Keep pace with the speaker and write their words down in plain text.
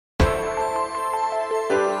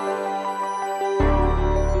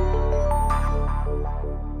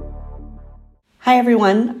Hi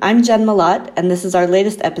everyone, I'm Jen Malott, and this is our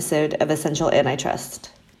latest episode of Essential Antitrust.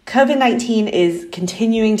 COVID-19 is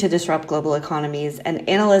continuing to disrupt global economies, and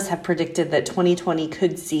analysts have predicted that 2020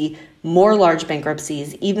 could see more large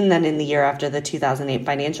bankruptcies even than in the year after the 2008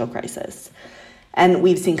 financial crisis. And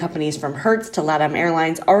we've seen companies from Hertz to LATAM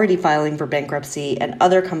Airlines already filing for bankruptcy and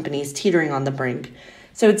other companies teetering on the brink.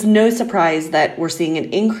 So it's no surprise that we're seeing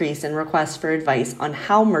an increase in requests for advice on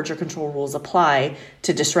how merger control rules apply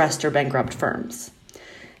to distressed or bankrupt firms.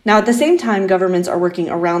 Now, at the same time, governments are working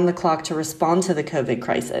around the clock to respond to the COVID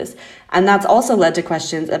crisis, and that's also led to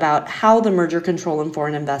questions about how the merger control and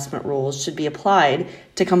foreign investment rules should be applied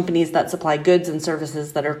to companies that supply goods and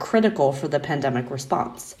services that are critical for the pandemic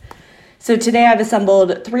response. So today I've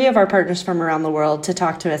assembled 3 of our partners from around the world to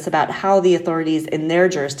talk to us about how the authorities in their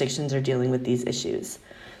jurisdictions are dealing with these issues.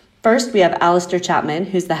 First, we have Alistair Chapman,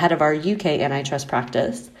 who's the head of our UK antitrust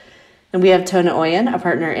practice. And we have Tona Oyen, a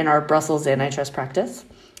partner in our Brussels antitrust practice.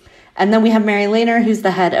 And then we have Mary Lehner, who's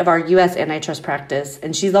the head of our US antitrust practice.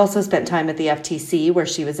 And she's also spent time at the FTC, where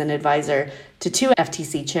she was an advisor to 2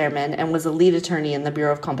 FTC chairmen and was a lead attorney in the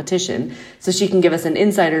Bureau of Competition. So she can give us an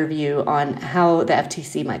insider view on how the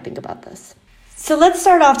FTC might think about this. So let's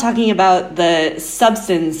start off talking about the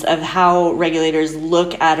substance of how regulators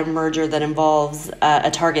look at a merger that involves a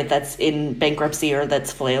target that's in bankruptcy or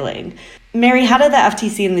that's flailing. Mary, how did the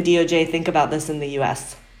FTC and the DOJ think about this in the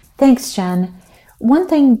US? Thanks, Jen. One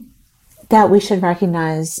thing that we should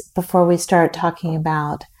recognize before we start talking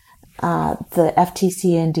about the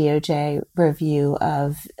FTC and DOJ review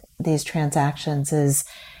of these transactions is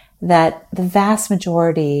that the vast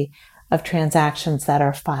majority of transactions that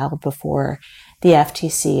are filed before the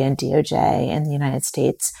FTC and DOJ in the United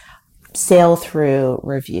States sail through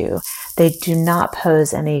review. They do not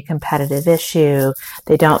pose any competitive issue.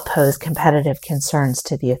 They don't pose competitive concerns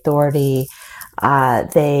to the authority.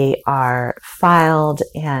 They are filed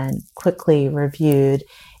and quickly reviewed.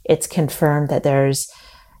 It's confirmed that there's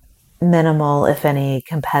minimal, if any,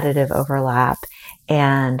 competitive overlap,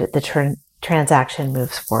 and the transaction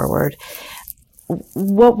moves forward.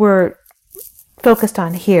 What we're focused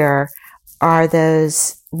on here are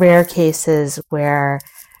those rare cases where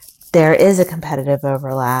there is a competitive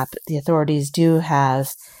overlap. The authorities do have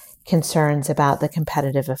concerns about the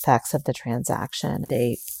competitive effects of the transaction.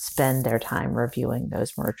 They spend their time reviewing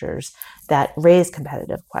those mergers that raise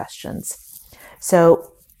competitive questions.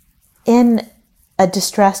 So in a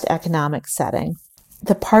distressed economic setting,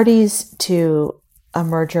 the parties to a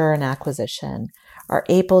merger and acquisition are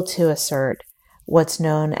able to assert what's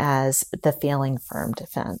known as the failing firm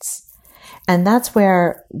defense. And that's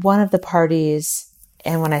where one of the parties,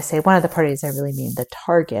 and when I say one of the parties, I really mean the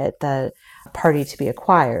target, the party to be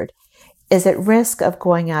acquired, is at risk of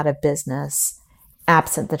going out of business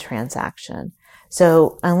absent the transaction.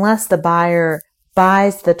 So unless the buyer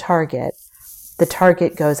buys the target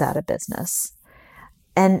goes out of business.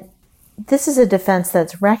 And this is a defense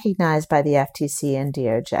that's recognized by the FTC and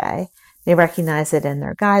DOJ. They recognize it in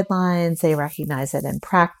their guidelines. They recognize it in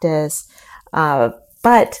practice.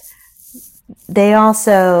 But they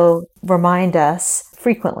also remind us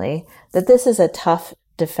frequently that this is a tough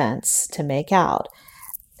defense to make out.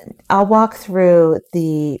 I'll walk through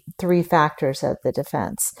the 3 factors of the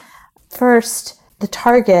defense. First, the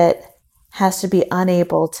target has to be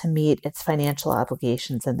unable to meet its financial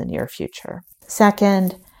obligations in the near future.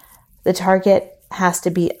 Second, the target has to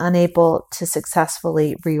be unable to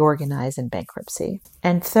successfully reorganize in bankruptcy.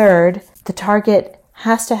 And third, the target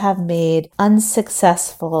has to have made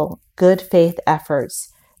unsuccessful good faith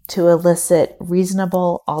efforts to elicit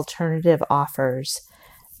reasonable alternative offers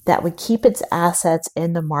that would keep its assets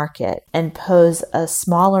in the market and pose a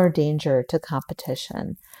smaller danger to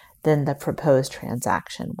competition than the proposed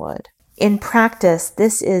transaction would. In practice,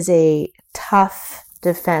 this is a tough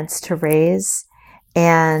defense to raise,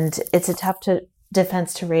 and it's a tough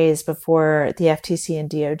defense to raise before the FTC and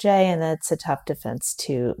DOJ, and that's a tough defense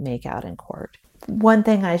to make out in court. One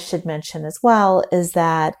thing I should mention as well is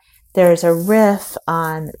that there's a riff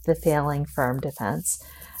on the failing firm defense,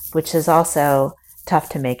 which is also tough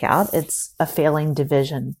to make out. It's a failing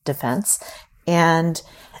division defense. And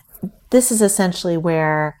this is essentially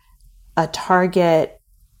where a target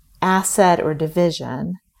asset or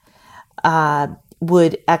division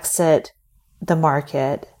would exit the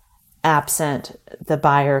market absent the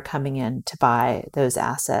buyer coming in to buy those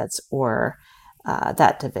assets or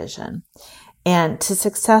that division. And to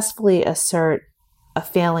successfully assert a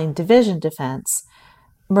failing division defense,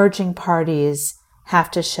 merging parties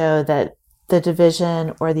have to show that the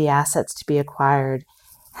division or the assets to be acquired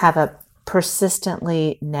have a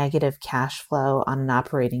persistently negative cash flow on an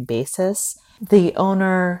operating basis. The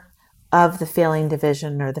owner of the failing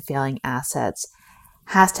division or the failing assets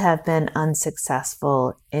has to have been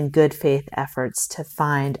unsuccessful in good faith efforts to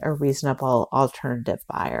find a reasonable alternative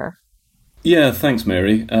buyer. Yeah, thanks,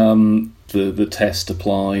 Mary. The test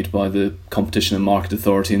applied by the Competition and Market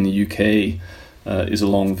Authority in the UK is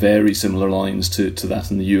along very similar lines to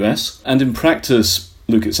that in the US. And in practice,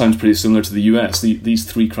 look, it sounds pretty similar to the US.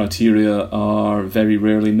 These three criteria are very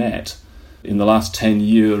rarely met. In the last 10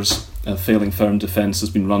 years, a failing firm defence has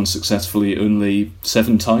been run successfully only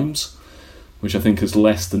 7 times, which I think is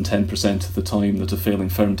less than 10% of the time that a failing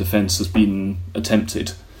firm defence has been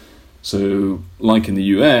attempted. So, like in the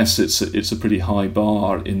US, it's a pretty high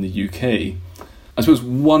bar in the UK. I suppose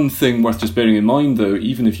one thing worth just bearing in mind, though,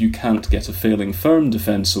 even if you can't get a failing firm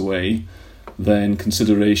defence away, then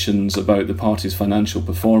considerations about the party's financial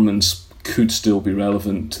performance could still be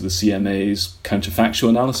relevant to the CMA's counterfactual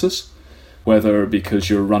analysis, whether because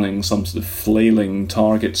you're running some sort of flailing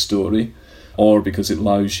target story or because it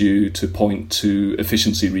allows you to point to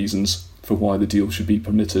efficiency reasons for why the deal should be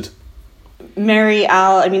permitted. Mary,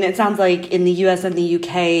 Al, I mean, it sounds like in the US and the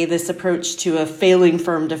UK, this approach to a failing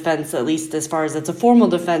firm defense, at least as far as it's a formal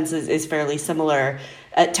defense, is fairly similar.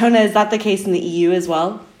 Tona, is that the case in the EU as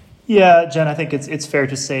well? Yeah, Jen, I think it's fair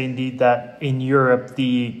to say indeed that in Europe,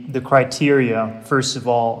 the criteria, first of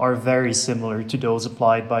all, are very similar to those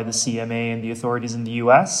applied by the CMA and the authorities in the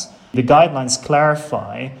US. The guidelines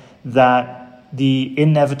clarify that the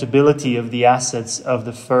inevitability of the assets of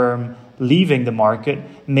the firm leaving the market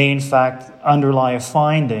may in fact underlie a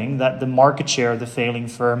finding that the market share of the failing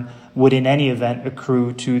firm would in any event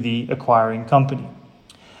accrue to the acquiring company.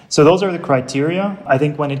 So those are the criteria. I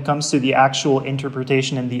think when it comes to the actual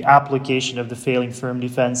interpretation and the application of the failing firm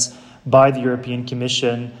defense by the European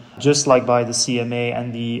Commission, just like by the CMA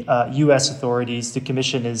and the US authorities, the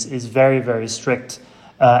Commission is very, very strict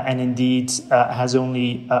and indeed has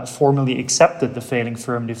only formally accepted the failing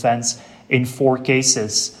firm defense in 4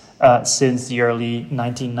 cases since the early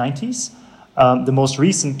 1990s. The most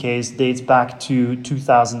recent case dates back to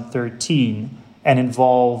 2013 and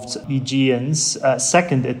involved Aegean's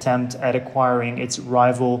second attempt at acquiring its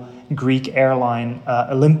rival Greek airline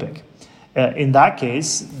Olympic. In that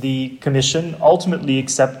case, the Commission ultimately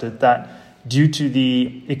accepted that due to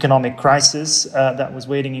the economic crisis that was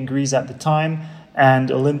waiting in Greece at the time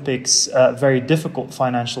and Olympic's very difficult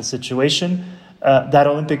financial situation, that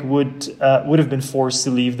Olympic would have been forced to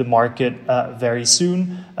leave the market very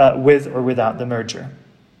soon with or without the merger.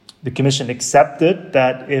 The Commission accepted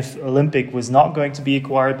that if Olympic was not going to be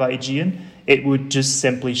acquired by Aegean, it would just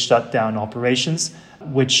simply shut down operations,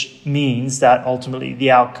 which means that ultimately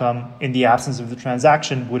the outcome in the absence of the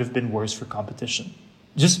transaction would have been worse for competition.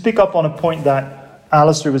 Just to pick up on a point that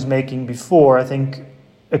Alistair was making before, I think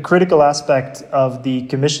a critical aspect of the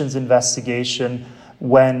Commission's investigation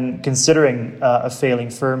when considering a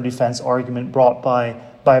failing firm defense argument brought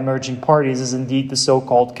by emerging parties is indeed the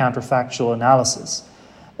so-called counterfactual analysis.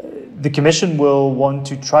 The Commission will want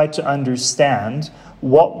to try to understand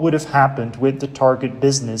what would have happened with the target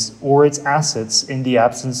business or its assets in the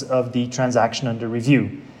absence of the transaction under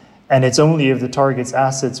review. And it's only if the target's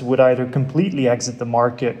assets would either completely exit the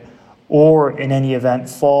market or in any event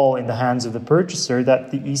fall in the hands of the purchaser that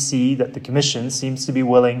the Commission seems to be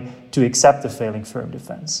willing to accept the failing firm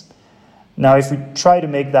defense. Now, if we try to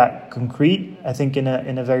make that concrete, I think in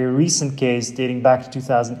a very recent case dating back to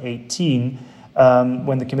 2018,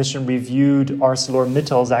 when the Commission reviewed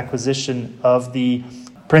ArcelorMittal's acquisition of the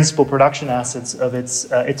principal production assets of its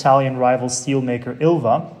Italian rival steelmaker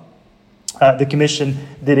Ilva, the Commission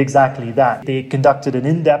did exactly that. They conducted an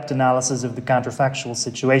in-depth analysis of the counterfactual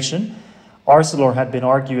situation. Arcelor had been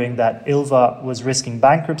arguing that Ilva was risking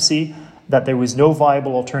bankruptcy, that there was no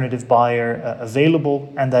viable alternative buyer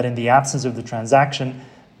available, and that in the absence of the transaction,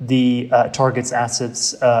 the target's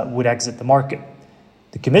assets would exit the market.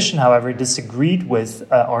 The Commission, however, disagreed with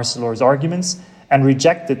Arcelor's arguments and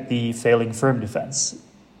rejected the failing firm defense.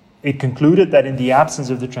 It concluded that in the absence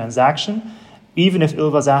of the transaction, even if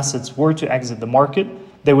Ilva's assets were to exit the market,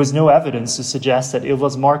 there was no evidence to suggest that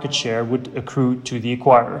Ilva's market share would accrue to the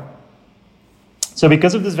acquirer. So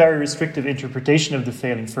because of this very restrictive interpretation of the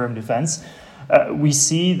failing firm defense, we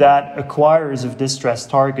see that acquirers of distressed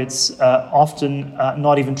targets often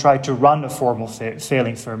not even try to run a formal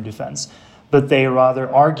failing firm defense, but they rather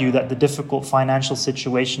argue that the difficult financial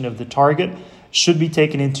situation of the target should be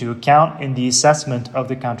taken into account in the assessment of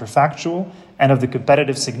the counterfactual and of the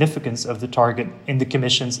competitive significance of the target in the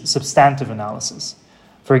Commission's substantive analysis.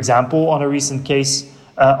 For example, on a recent case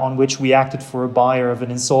on which we acted for a buyer of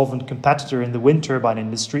an insolvent competitor in the wind turbine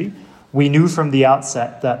industry, We knew from the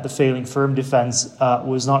outset that the failing firm defense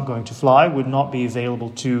was not going to fly, would not be available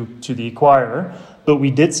to the acquirer, but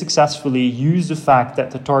we did successfully use the fact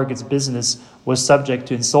that the target's business was subject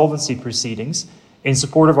to insolvency proceedings in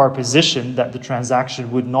support of our position that the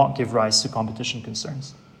transaction would not give rise to competition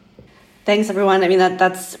concerns. Thanks, everyone. I mean,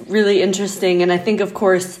 that's really interesting. And I think, of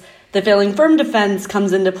course, the failing firm defense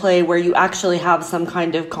comes into play where you actually have some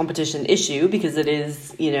kind of competition issue because it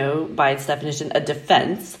is, by its definition, a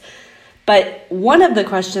defense. But one of the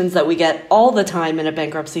questions that we get all the time in a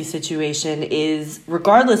bankruptcy situation is,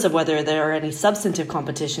 regardless of whether there are any substantive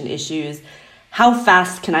competition issues, how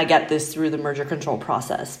fast can I get this through the merger control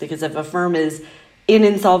process? Because if a firm is in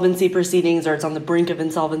insolvency proceedings or it's on the brink of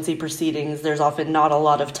insolvency proceedings, there's often not a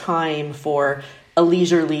lot of time for a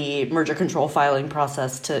leisurely merger control filing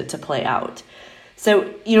process to play out.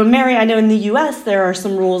 So, Mary, I know in the US there are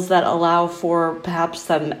some rules that allow for perhaps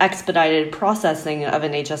some expedited processing of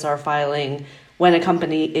an HSR filing when a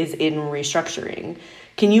company is in restructuring.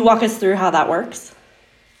 Can you walk us through how that works?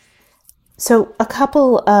 So a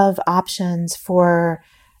couple of options for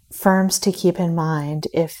firms to keep in mind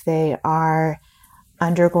if they are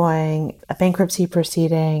undergoing a bankruptcy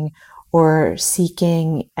proceeding or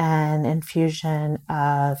seeking an infusion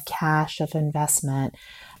of cash of investment.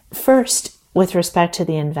 First, with respect to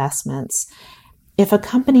the investments, if a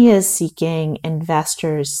company is seeking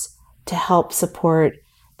investors to help support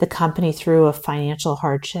the company through a financial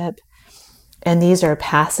hardship, and these are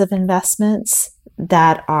passive investments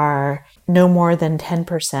that are no more than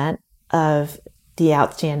 10% of the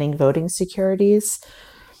outstanding voting securities,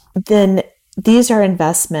 then these are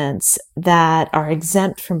investments that are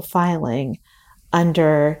exempt from filing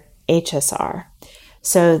under HSR.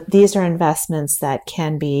 So these are investments that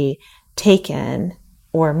can be taken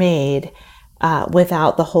or made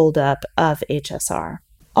without the holdup of HSR.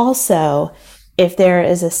 Also, if there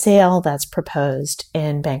is a sale that's proposed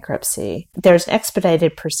in bankruptcy, there's an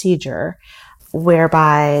expedited procedure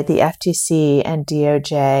whereby the FTC and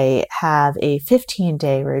DOJ have a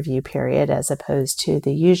 15-day review period as opposed to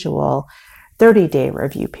the usual 30-day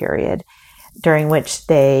review period during which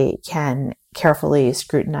they can carefully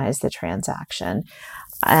scrutinize the transaction.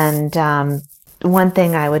 And one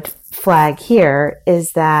thing I would flag here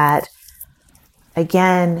is that,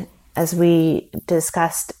 again, as we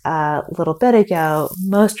discussed a little bit ago,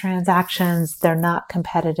 most transactions, they're not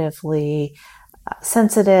competitively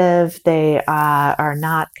sensitive. They are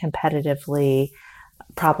not competitively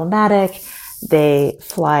problematic. They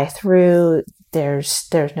fly through. There's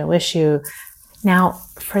no issue. Now,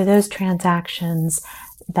 for those transactions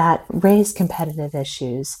that raise competitive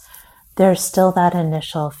issues, there's still that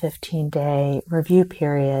initial 15-day review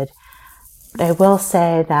period. I will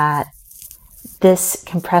say that this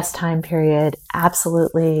compressed time period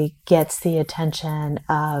absolutely gets the attention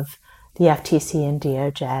of the FTC and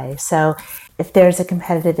DOJ. So if there's a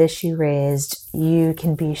competitive issue raised, you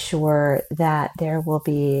can be sure that there will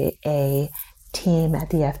be a team at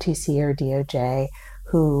the FTC or DOJ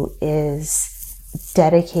who is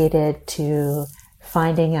dedicated to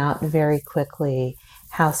finding out very quickly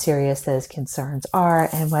how serious those concerns are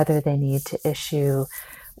and whether they need to issue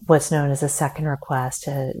what's known as a second request,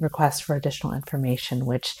 a request for additional information,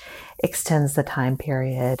 which extends the time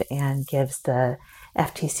period and gives the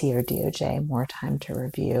FTC or DOJ more time to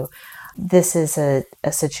review. This is a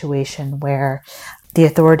situation where the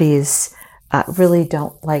authorities really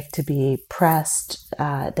don't like to be pressed.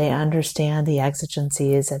 They understand the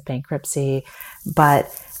exigencies of bankruptcy, but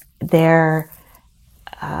their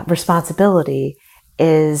responsibility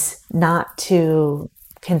is not to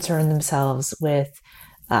concern themselves with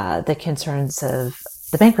the concerns of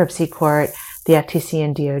the bankruptcy court. The FTC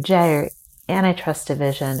and DOJ, or Antitrust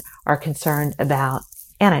Division, are concerned about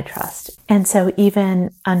antitrust. And so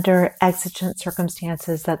even under exigent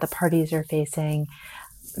circumstances that the parties are facing,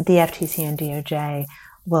 the FTC and DOJ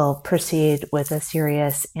will proceed with a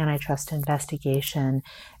serious antitrust investigation.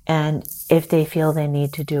 And if they feel they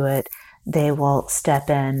need to do it, they will step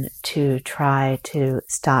in to try to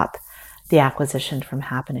stop the acquisition from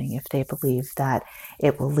happening if they believe that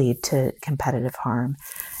it will lead to competitive harm.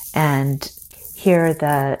 And here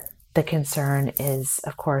the concern is,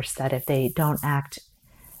 of course, that if they don't act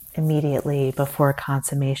immediately before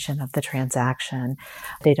consummation of the transaction,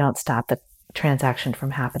 they don't stop the transaction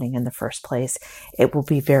from happening in the first place, it will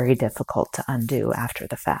be very difficult to undo after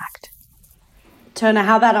the fact. Tona,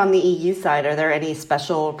 how about on the EU side? Are there any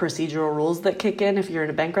special procedural rules that kick in if you're in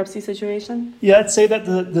a bankruptcy situation? Yeah, I'd say that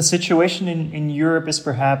the situation in Europe is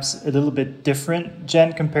perhaps a little bit different,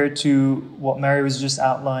 Jen, compared to what Mary was just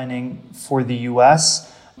outlining for the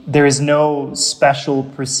US. There is no special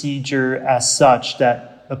procedure as such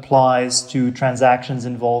that applies to transactions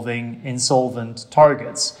involving insolvent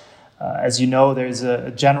targets. As you know, there's a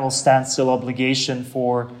general standstill obligation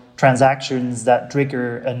for transactions that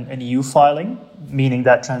trigger an EU filing, meaning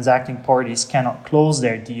that transacting parties cannot close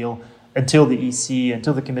their deal until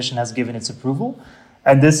the Commission has given its approval.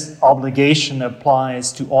 And this obligation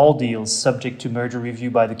applies to all deals subject to merger review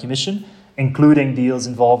by the Commission, including deals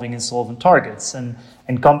involving insolvent targets. And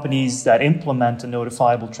companies that implement a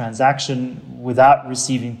notifiable transaction without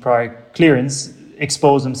receiving prior clearance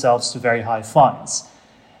expose themselves to very high fines.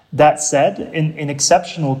 That said, in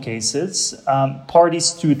exceptional cases,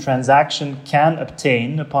 parties to a transaction can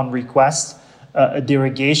obtain, upon request, a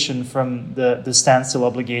derogation from the standstill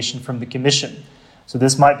obligation from the Commission. So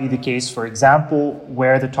this might be the case, for example,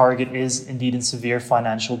 where the target is indeed in severe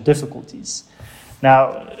financial difficulties.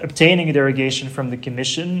 Now, obtaining a derogation from the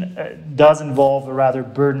Commission does involve a rather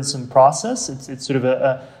burdensome process. It's sort of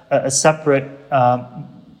a separate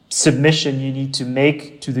submission you need to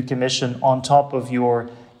make to the Commission on top of your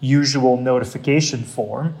usual notification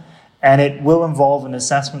form, and it will involve an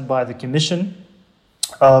assessment by the Commission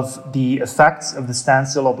of the effects of the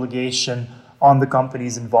standstill obligation on the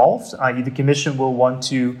companies involved, i.e. the Commission will want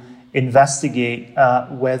to investigate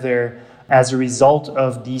whether, as a result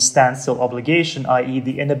of the standstill obligation, i.e.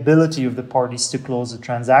 the inability of the parties to close the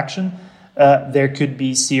transaction, there could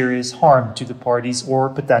be serious harm to the parties or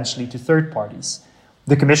potentially to third parties.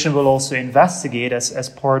 The Commission will also investigate, as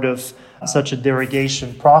part of such a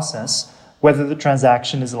derogation process, whether the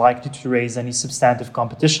transaction is likely to raise any substantive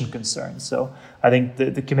competition concerns. So I think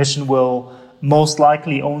the Commission will most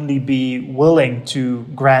likely only be willing to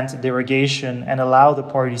grant a derogation and allow the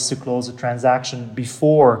parties to close a transaction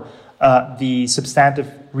before the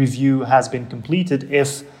substantive review has been completed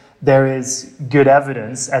if there is good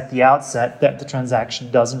evidence at the outset that the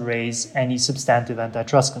transaction doesn't raise any substantive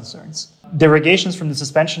antitrust concerns. Derogations from the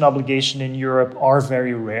suspension obligation in Europe are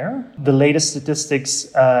very rare. The latest statistics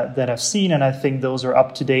that I've seen, and I think those are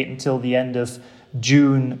up to date until the end of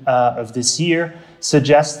June of this year,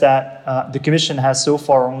 suggest that the Commission has so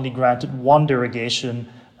far only granted one derogation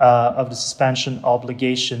of the suspension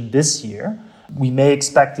obligation this year. We may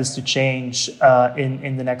expect this to change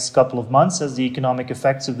in the next couple of months as the economic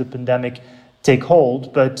effects of the pandemic take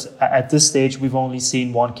hold, but at this stage we've only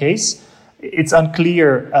seen one case. It's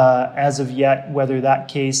unclear as of yet whether that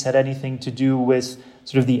case had anything to do with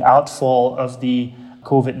sort of the outfall of the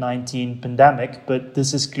COVID-19 pandemic, but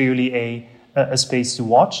this is clearly a space to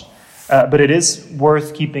watch. But it is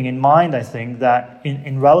worth keeping in mind, I think, that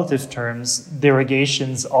in relative terms,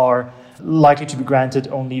 derogations are likely to be granted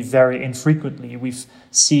only very infrequently. We've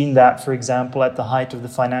seen that, for example, at the height of the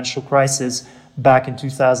financial crisis back in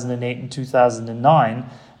 2008 and 2009,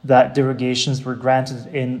 that derogations were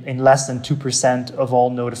granted in less than 2% of all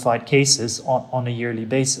notified cases on a yearly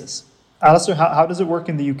basis. Alistair, how does it work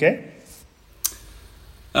in the UK?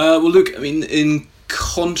 Well, look, I mean, in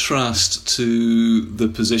contrast to the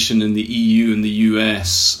position in the EU and the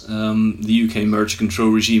US, the UK merger control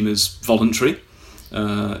regime is voluntary.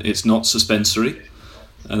 It's not suspensory.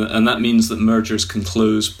 And that means that mergers can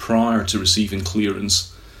close prior to receiving clearance.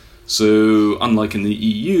 So, unlike in the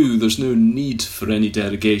EU, there's no need for any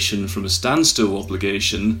derogation from a standstill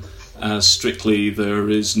obligation, as strictly there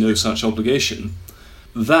is no such obligation.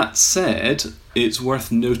 That said, it's worth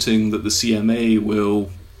noting that the CMA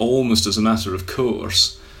will, almost as a matter of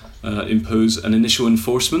course, impose an initial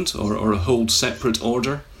enforcement or a hold separate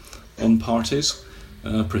order on parties,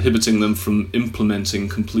 prohibiting them from implementing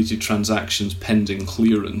completed transactions pending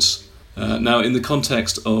clearance. Now, in the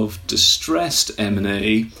context of distressed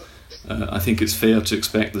M&A, I think it's fair to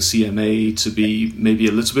expect the CMA to be maybe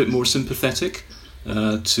a little bit more sympathetic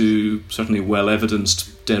to certainly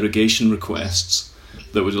well-evidenced derogation requests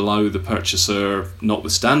that would allow the purchaser,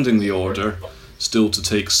 notwithstanding the order, still to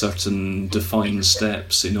take certain defined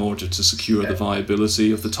steps in order to secure the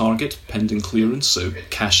viability of the target pending clearance, so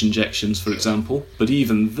cash injections, for example. But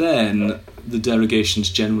even then, the derogations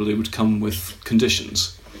generally would come with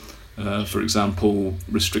conditions. For example,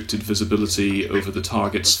 restricted visibility over the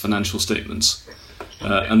target's financial statements.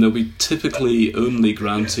 And they'll be typically only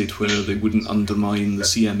granted where they wouldn't undermine the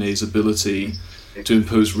CMA's ability to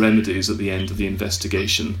impose remedies at the end of the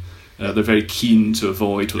investigation. They're very keen to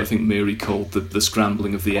avoid what I think Mary called the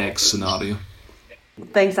scrambling of the eggs scenario.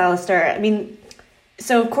 Thanks, Alistair. I mean,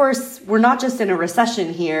 so of course, we're not just in a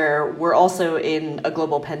recession here, we're also in a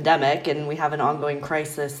global pandemic, and we have an ongoing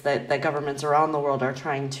crisis that governments around the world are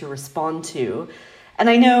trying to respond to. And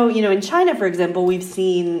I know, in China, for example, we've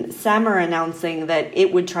seen SAMR announcing that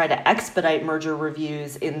it would try to expedite merger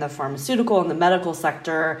reviews in the pharmaceutical and the medical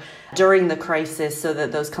sector during the crisis so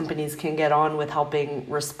that those companies can get on with helping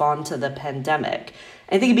respond to the pandemic.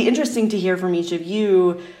 I think it'd be interesting to hear from each of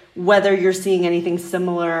you whether you're seeing anything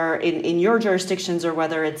similar in your jurisdictions or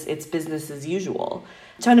whether it's business as usual.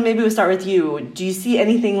 Tona, maybe we'll start with you. Do you see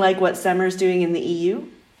anything like what SAMR is doing in the EU?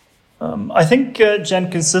 I think, Jen,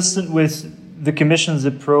 consistent with the Commission's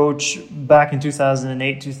approach back in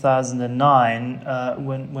 2008, 2009,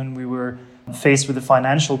 when we were faced with the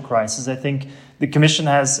financial crisis, I think the Commission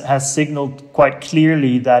has signaled quite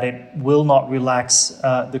clearly that it will not relax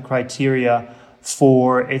the criteria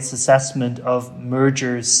for its assessment of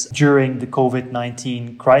mergers during the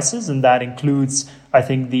COVID-19 crisis. And that includes, I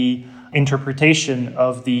think, the interpretation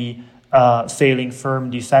of the failing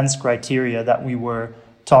firm defense criteria that we were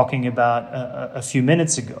talking about a few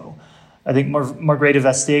minutes ago. I think Margrethe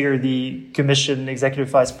Vestager, the Commission Executive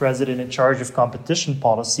Vice President in charge of competition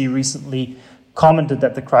policy, recently commented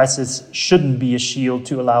that the crisis shouldn't be a shield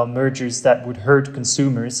to allow mergers that would hurt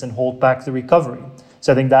consumers and hold back the recovery.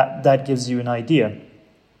 So I think that gives you an idea.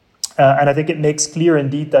 And I think it makes clear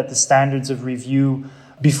indeed that the standards of review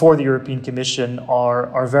before the European Commission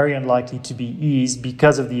are very unlikely to be eased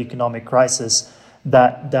because of the economic crisis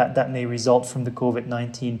that may result from the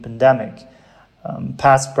COVID-19 pandemic.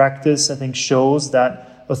 Past practice, I think, shows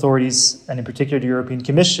that authorities, and in particular the European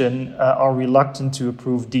Commission, are reluctant to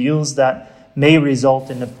approve deals that may result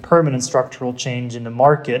in a permanent structural change in the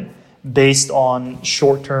market based on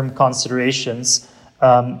short-term considerations,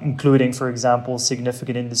 including, for example,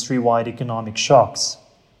 significant industry-wide economic shocks.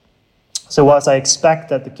 So whilst I expect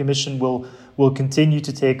that the Commission will continue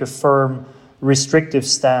to take a firm restrictive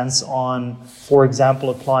stance on, for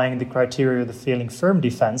example, applying the criteria of the failing firm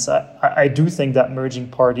defense, I do think that merging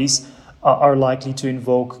parties are likely to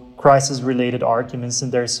invoke crisis-related arguments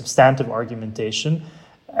in their substantive argumentation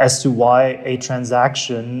as to why a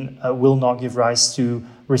transaction will not give rise to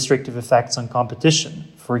restrictive effects on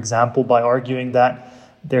competition. For example, by arguing that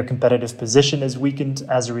their competitive position is weakened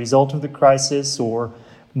as a result of the crisis, or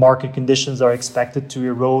market conditions are expected to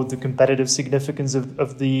erode the competitive significance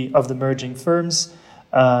of the merging firms,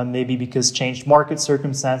 maybe because changed market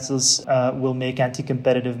circumstances will make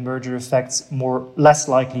anti-competitive merger effects less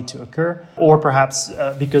likely to occur, or perhaps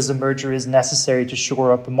because the merger is necessary to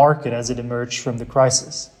shore up a market as it emerged from the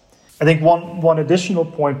crisis. I think one additional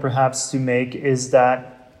point perhaps to make is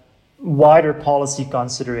that wider policy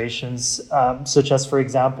considerations, such as, for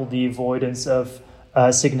example, the avoidance of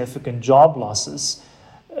significant job losses,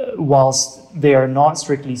 whilst they are not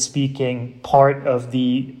strictly speaking part of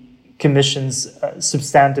the Commission's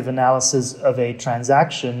substantive analysis of a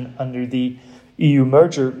transaction under the EU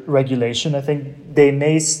merger regulation, I think they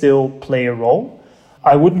may still play a role.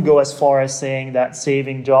 I wouldn't go as far as saying that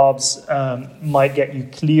saving jobs might get you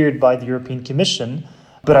cleared by the European Commission,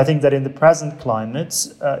 but I think that in the present climate,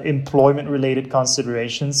 employment-related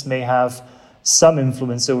considerations may have some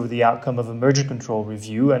influence over the outcome of a merger control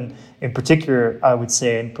review, and in particular, I would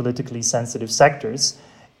say, in politically sensitive sectors,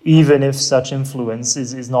 even if such influence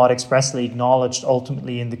is not expressly acknowledged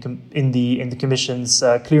ultimately in the Commission's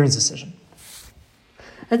clearance decision.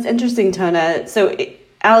 That's interesting, Tona. So,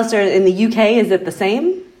 Alistair, in the UK, is it the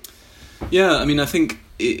same? Yeah, I mean, I think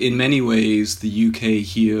in many ways the UK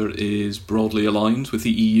here is broadly aligned with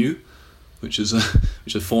the EU, which is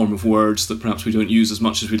a form of words that perhaps we don't use as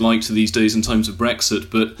much as we'd like to these days in times of Brexit.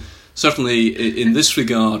 But certainly in this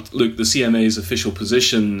regard, look, the CMA's official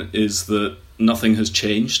position is that nothing has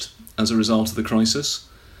changed as a result of the crisis.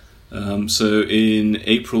 So in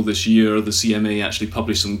April this year, the CMA actually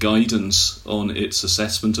published some guidance on its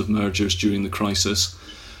assessment of mergers during the crisis.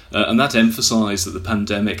 And that emphasised that the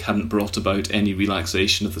pandemic hadn't brought about any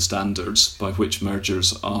relaxation of the standards by which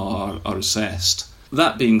mergers are assessed.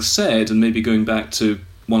 That being said, and maybe going back to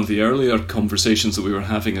one of the earlier conversations that we were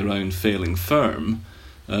having around failing firm,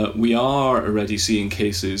 we are already seeing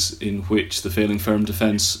cases in which the failing firm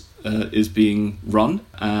defence is being run,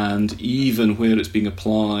 and even where it's being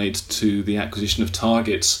applied to the acquisition of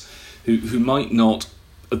targets who might not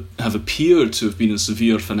have appeared to have been in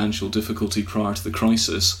severe financial difficulty prior to the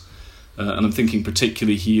crisis. And I'm thinking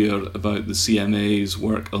particularly here about the CMA's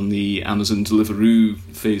work on the Amazon Deliveroo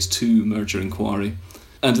Phase 2 merger inquiry.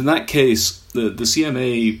 And in that case, the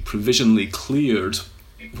CMA provisionally cleared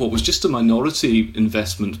what was just a minority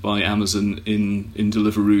investment by Amazon in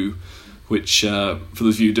Deliveroo, which, for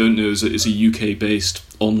those of you who don't know, is a UK-based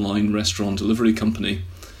online restaurant delivery company.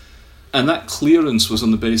 And that clearance was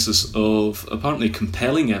on the basis of apparently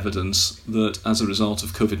compelling evidence that as a result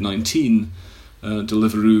of COVID-19,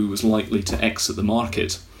 Deliveroo was likely to exit the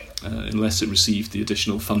market unless it received the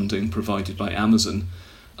additional funding provided by Amazon.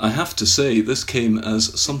 I have to say this came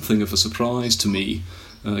as something of a surprise to me,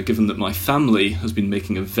 given that my family has been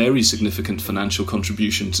making a very significant financial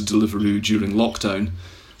contribution to Deliveroo during lockdown.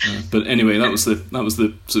 But anyway, that was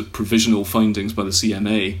the sort of provisional findings by the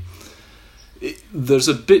CMA. There's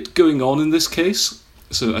a bit going on in this case.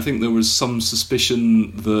 So I think there was some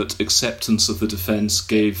suspicion that acceptance of the defence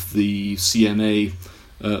gave the CMA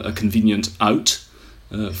a convenient out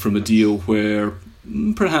from a deal where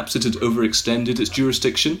perhaps it had overextended its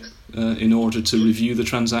jurisdiction in order to review the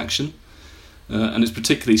transaction. And it's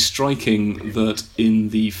particularly striking that in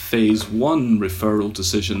the Phase 1 referral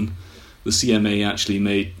decision, the CMA actually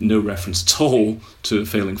made no reference at all to a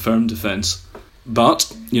failing firm defence.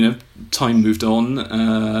 But, time moved on,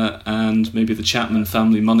 and maybe the Chapman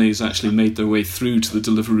family monies actually made their way through to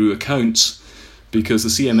the Deliveroo accounts, because the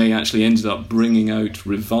CMA actually ended up bringing out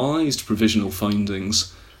revised provisional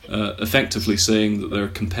findings, effectively saying that their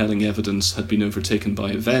compelling evidence had been overtaken by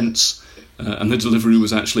events, and the Deliveroo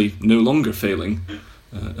was actually no longer failing,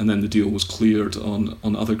 and then the deal was cleared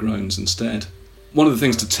on other grounds instead. One of the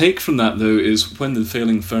things to take from that, though, is when the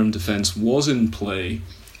failing firm defence was in play,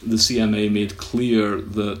 the CMA made clear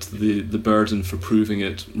that the burden for proving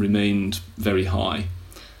it remained very high.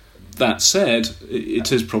 That said,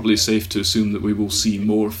 it is probably safe to assume that we will see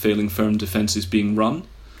more failing firm defences being run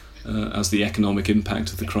as the economic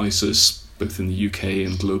impact of the crisis, both in the UK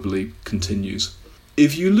and globally, continues.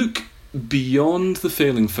 If you look beyond the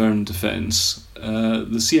failing firm defence,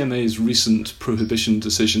 the CMA's recent prohibition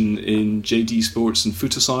decision in JD Sports and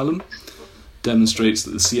Foot Asylum demonstrates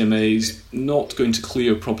that the CMA is not going to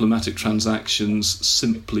clear problematic transactions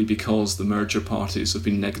simply because the merger parties have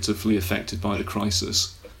been negatively affected by the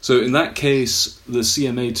crisis. So in that case, the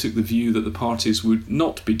CMA took the view that the parties would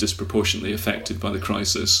not be disproportionately affected by the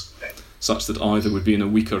crisis, such that either would be in a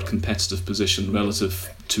weaker competitive position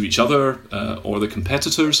relative to each other or the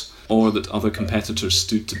competitors, or that other competitors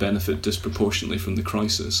stood to benefit disproportionately from the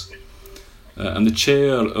crisis. And the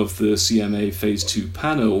chair of the CMA Phase 2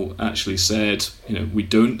 panel actually said, we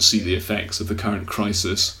don't see the effects of the current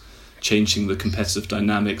crisis changing the competitive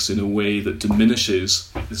dynamics in a way that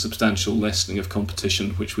diminishes the substantial lessening of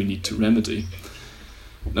competition which we need to remedy.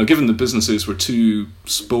 Now, given the businesses were two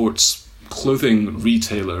sports clothing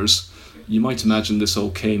retailers, you might imagine this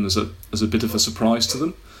all came as a bit of a surprise to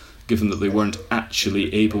them, given that they weren't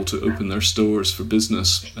actually able to open their stores for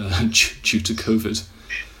business due to COVID.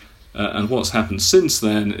 And what's happened since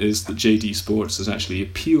then is that JD Sports has actually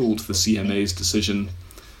appealed the CMA's decision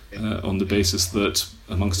on the basis that,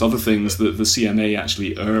 amongst other things, that the CMA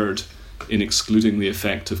actually erred in excluding the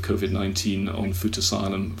effect of COVID-19 on Foot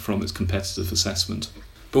Asylum from its competitive assessment.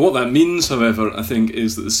 But what that means, however, I think,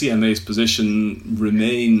 is that the CMA's position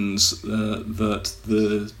remains that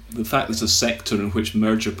the fact that a sector in which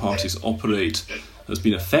merger parties operate has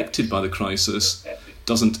been affected by the crisis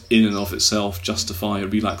doesn't in and of itself justify a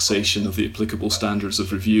relaxation of the applicable standards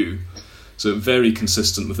of review. So very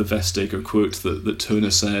consistent with the Vestager quote that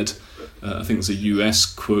Tona said, I think it's a US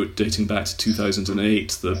quote dating back to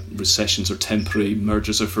 2008, that recessions are temporary,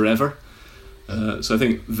 mergers are forever. So I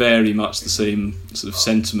think very much the same sort of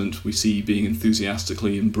sentiment we see being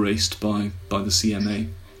enthusiastically embraced by the CMA.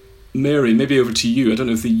 Mary, maybe over to you. I don't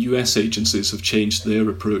know if the US agencies have changed their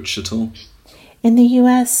approach at all. In the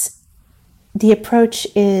US, the approach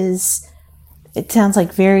it sounds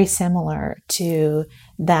like very similar to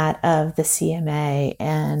that of the CMA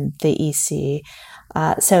and the EC.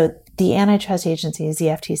 So the antitrust agencies, the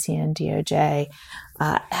FTC and DOJ,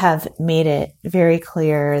 have made it very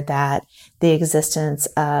clear that the existence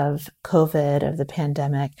of COVID, of the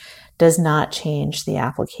pandemic, does not change the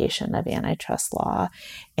application of antitrust law,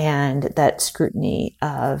 and that scrutiny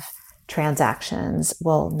of transactions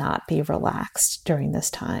will not be relaxed during this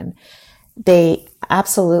time. They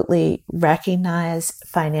absolutely recognize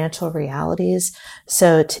financial realities.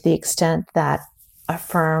 So to the extent that a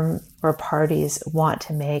firm or parties want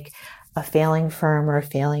to make a failing firm or a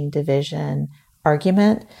failing division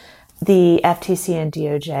argument, the FTC and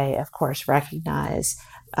DOJ, of course, recognize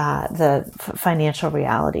the financial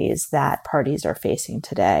realities that parties are facing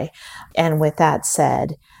today. And with that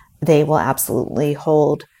said, they will absolutely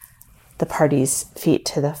hold the parties' feet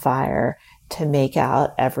to the fire to make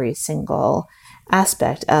out every single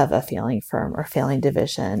aspect of a failing firm or failing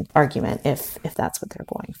division argument if that's what they're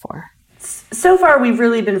going for. So far, we've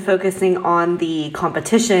really been focusing on the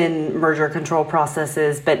competition merger control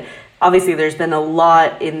processes, but obviously there's been a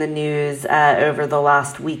lot in the news over the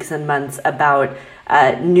last weeks and months about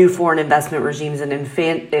new foreign investment regimes and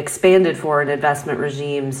expanded foreign investment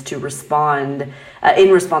regimes to respond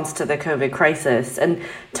in response to the COVID crisis. And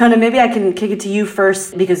Tona, maybe I can kick it to you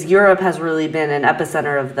first, because Europe has really been an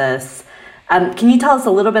epicenter of this. Can you tell us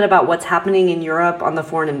a little bit about what's happening in Europe on the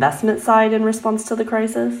foreign investment side in response to the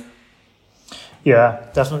crisis? Yeah,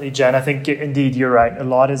 definitely, Jen. I think indeed you're right. A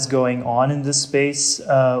lot is going on in this space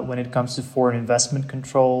when it comes to foreign investment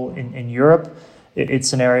control in Europe.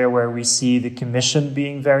 It's an area where we see the Commission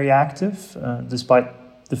being very active,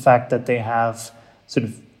 despite the fact that they have sort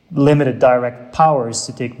of limited direct powers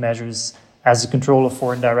to take measures, as the control of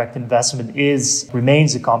foreign direct investment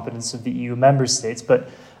remains a competence of the EU member states. But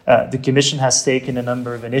the Commission has taken a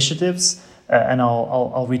number of initiatives, and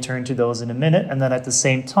I'll return to those in a minute. And then at the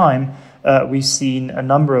same time, we've seen a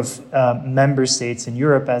number of member states in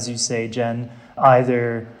Europe, as you say, Jen,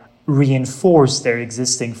 either reinforce their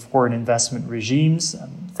existing foreign investment regimes.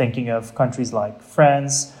 I'm thinking of countries like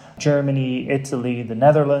France, Germany, Italy, the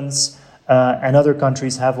Netherlands, and other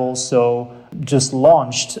countries have also just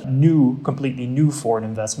launched completely new foreign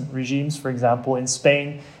investment regimes. For example, in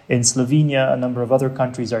Spain, in Slovenia, a number of other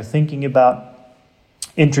countries are thinking about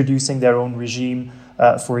introducing their own regime,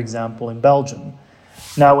 for example, in Belgium.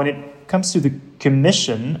 Now, when it comes to the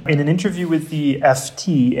Commission, in an interview with the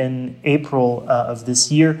FT in April of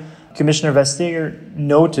this year, Commissioner Vestager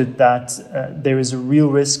noted that there is a real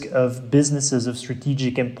risk of businesses of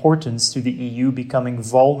strategic importance to the EU becoming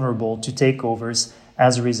vulnerable to takeovers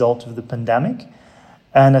as a result of the pandemic.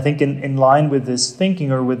 And I think in line with this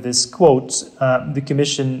thinking, or with this quote, the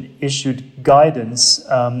Commission issued guidance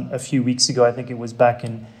a few weeks ago, I think it was back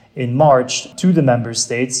in March, to the member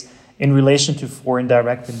states in relation to foreign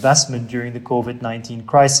direct investment during the COVID-19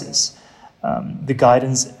 crisis. The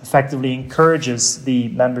guidance effectively encourages the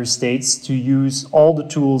member states to use all the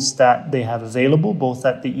tools that they have available, both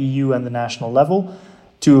at the EU and the national level,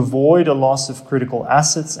 to avoid a loss of critical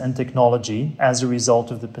assets and technology as a result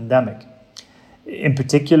of the pandemic. In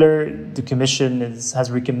particular, the Commission has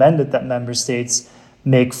recommended that member states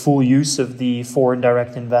make full use of the foreign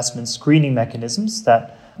direct investment screening mechanisms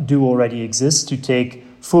that do already exist to take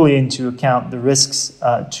fully into account the risks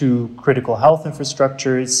to critical health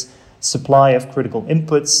infrastructures, supply of critical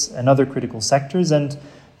inputs and other critical sectors, and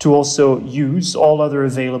to also use all other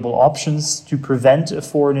available options to prevent a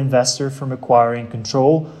foreign investor from acquiring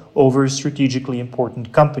control over strategically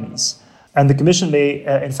important companies. And the Commission may,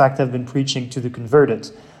 in fact, have been preaching to the converted.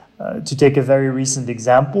 To take a very recent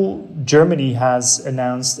example, Germany has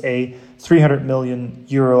announced a 300 million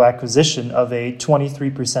euro acquisition of a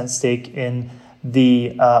 23% stake in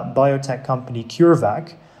the biotech company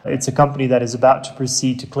CureVac. It's a company that is about to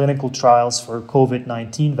proceed to clinical trials for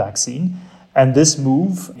COVID-19 vaccine. And this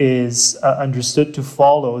move is understood to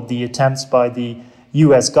follow the attempts by the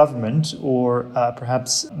US government, or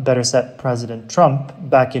perhaps better said, President Trump,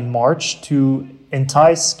 back in March to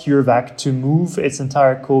entice CureVac to move its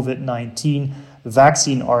entire COVID-19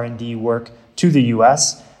 vaccine R&D work to the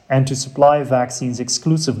US and to supply vaccines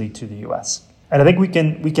exclusively to the US. And I think we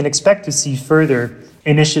can expect to see further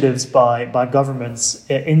initiatives by governments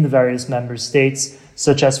in the various member states,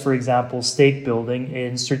 such as, for example, stake building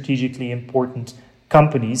in strategically important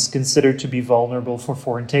companies considered to be vulnerable for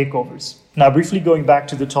foreign takeovers. Now, briefly going back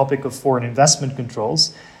to the topic of foreign investment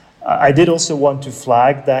controls, I did also want to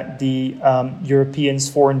flag that the European's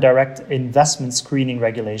foreign direct investment screening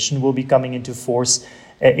regulation will be coming into force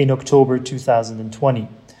in October 2020.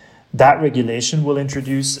 That regulation will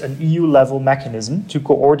introduce an EU-level mechanism to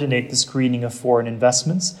coordinate the screening of foreign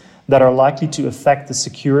investments that are likely to affect the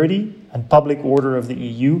security and public order of the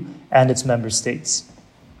EU and its member states.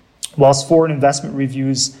 Whilst foreign investment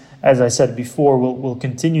reviews, as I said before, will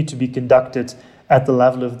continue to be conducted at the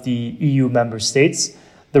level of the EU member states,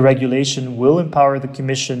 the regulation will empower the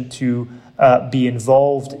Commission to be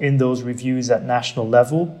involved in those reviews at national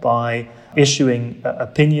level by issuing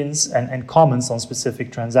opinions and comments on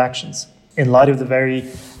specific transactions. In light of the very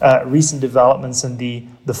recent developments and the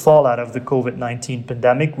fallout of the COVID-19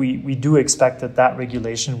 pandemic, we do expect that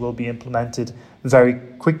regulation will be implemented very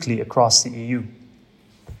quickly across the EU.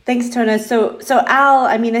 Thanks, Tona. So Al,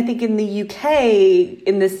 I think in the UK,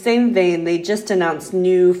 in the same vein, they just announced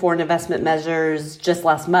new foreign investment measures just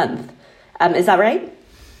last month. Is that right?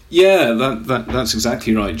 Yeah, that's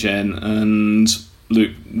exactly right, Jen. And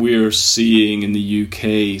look, we're seeing in the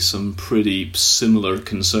UK some pretty similar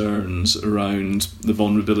concerns around the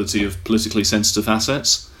vulnerability of politically sensitive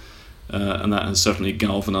assets. And that has certainly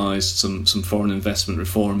galvanised some foreign investment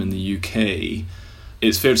reform in the UK.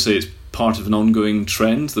 It's fair to say it's part of an ongoing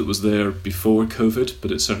trend that was there before COVID,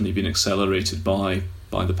 but it's certainly been accelerated by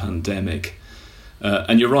the pandemic.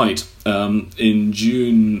 And you're right. In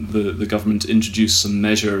June, the government introduced some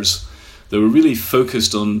measures that were really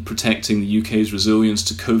focused on protecting the UK's resilience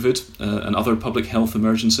to COVID and other public health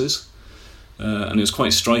emergencies. And it was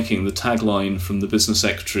quite striking. The tagline from the business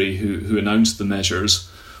secretary who announced the measures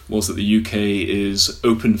was that the UK is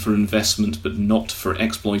open for investment but not for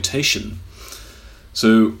exploitation.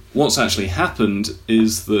 So what's actually happened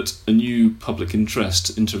is that a new public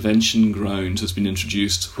interest intervention ground has been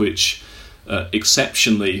introduced, which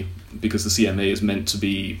exceptionally, because the CMA is meant to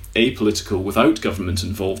be apolitical without government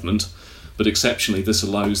involvement, but exceptionally this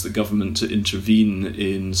allows the government to intervene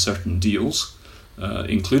in certain deals,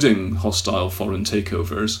 including hostile foreign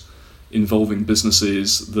takeovers, involving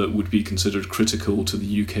businesses that would be considered critical to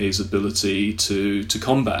the UK's ability to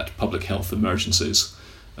combat public health emergencies,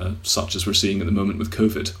 such as we're seeing at the moment with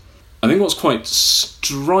COVID. I think what's quite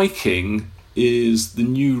striking is the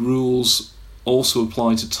new rules also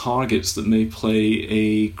apply to targets that may play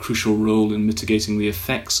a crucial role in mitigating the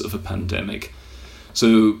effects of a pandemic.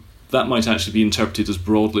 So that might actually be interpreted as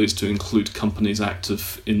broadly as to include companies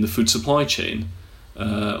active in the food supply chain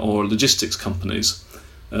or logistics companies,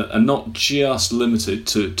 and not just limited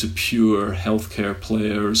to pure healthcare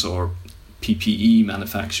players or PPE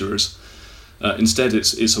manufacturers. Instead,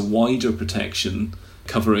 it's a wider protection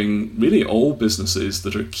covering really all businesses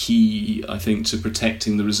that are key, I think, to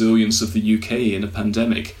protecting the resilience of the UK in a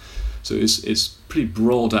pandemic. So it's pretty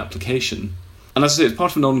broad application. And as I say, it's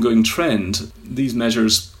part of an ongoing trend. These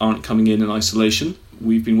measures aren't coming in isolation.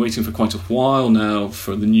 We've been waiting for quite a while now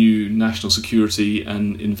for the new National Security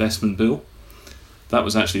and Investment Bill. That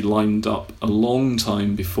was actually lined up a long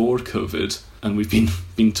time before COVID, and we've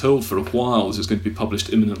been told for a while this is going to be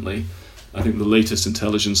published imminently. I think the latest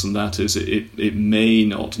intelligence on that is it may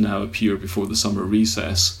not now appear before the summer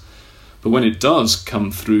recess. But when it does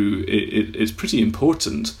come through, it's pretty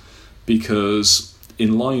important, because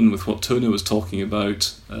in line with what Tona was talking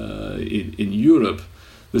about in Europe,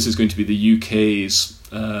 this is going to be the UK's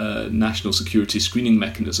national security screening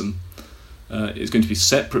mechanism. It's going to be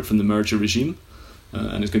separate from the merger regime,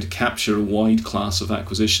 and it's going to capture a wide class of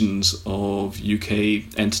acquisitions of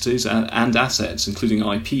UK entities and assets, including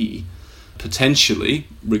IP, potentially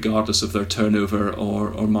regardless of their turnover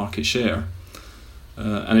or market share.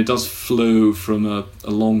 And it does flow from a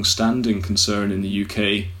long-standing concern in the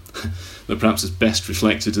UK that perhaps is best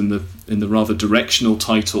reflected in the rather directional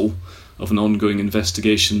title of an ongoing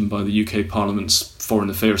investigation by the UK Parliament's Foreign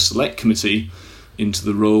Affairs Select Committee into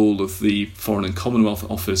the role of the Foreign and Commonwealth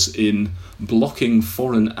Office in blocking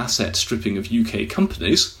foreign asset stripping of UK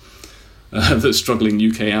companies, that struggling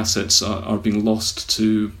UK assets are being lost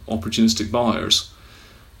to opportunistic buyers.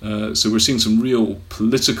 So we're seeing some real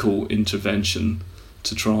political intervention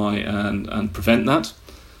to try and prevent that,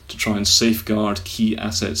 to try and safeguard key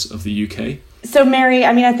assets of the UK. So, Mary,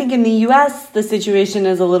 I think in the US, the situation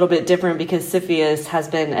is a little bit different because CFIUS has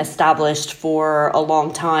been established for a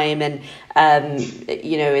long time, and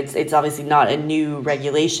it's obviously not a new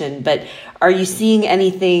regulation. But are you seeing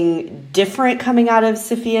anything different coming out of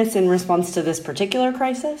CFIUS in response to this particular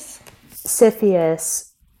crisis?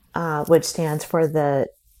 CFIUS, which stands for the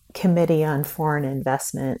Committee on Foreign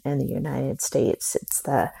Investment in the United States, it's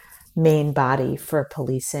the main body for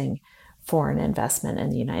policing foreign investment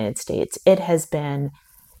in the United States. It has been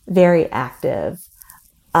very active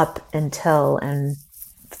up until and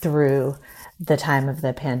through the time of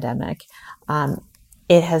the pandemic.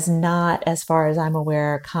 It has not, as far as I'm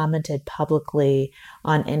aware, commented publicly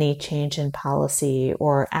on any change in policy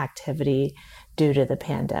or activity due to the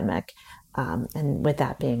pandemic. And with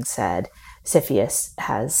that being said, CFIUS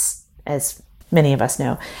has, as many of us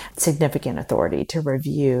know, significant authority to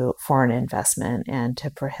review foreign investment and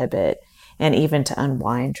to prohibit and even to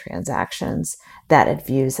unwind transactions that it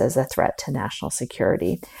views as a threat to national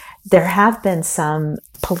security. There have been some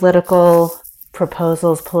political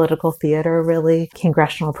proposals, political theater really,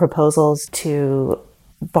 congressional proposals to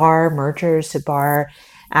bar mergers, to bar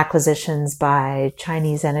acquisitions by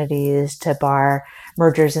Chinese entities, to bar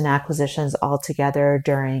mergers and acquisitions altogether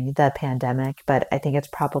during the pandemic. But I think it's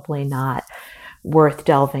probably not worth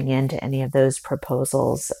delving into any of those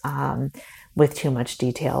proposals with too much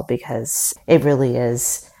detail, because it really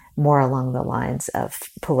is more along the lines of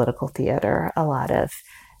political theater, a lot of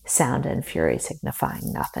sound and fury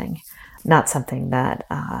signifying nothing, not something that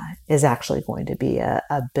is actually going to be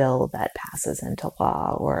a bill that passes into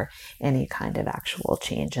law or any kind of actual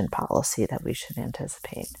change in policy that we should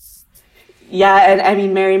anticipate. Yeah,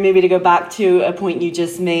 and Mary, maybe to go back to a point you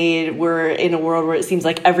just made, we're in a world where it seems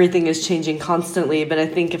like everything is changing constantly. But I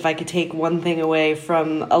think if I could take one thing away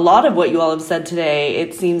from a lot of what you all have said today,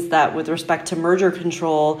 it seems that with respect to merger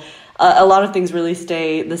control, a lot of things really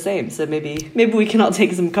stay the same. So maybe we can all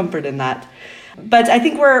take some comfort in that. But I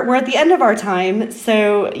think we're at the end of our time.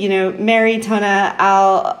 So, Mary, Tona,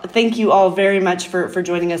 Al, thank you all very much for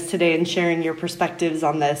joining us today and sharing your perspectives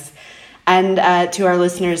on this. And to our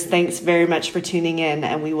listeners, thanks very much for tuning in.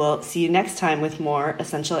 And we will see you next time with more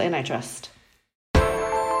Essential Antitrust.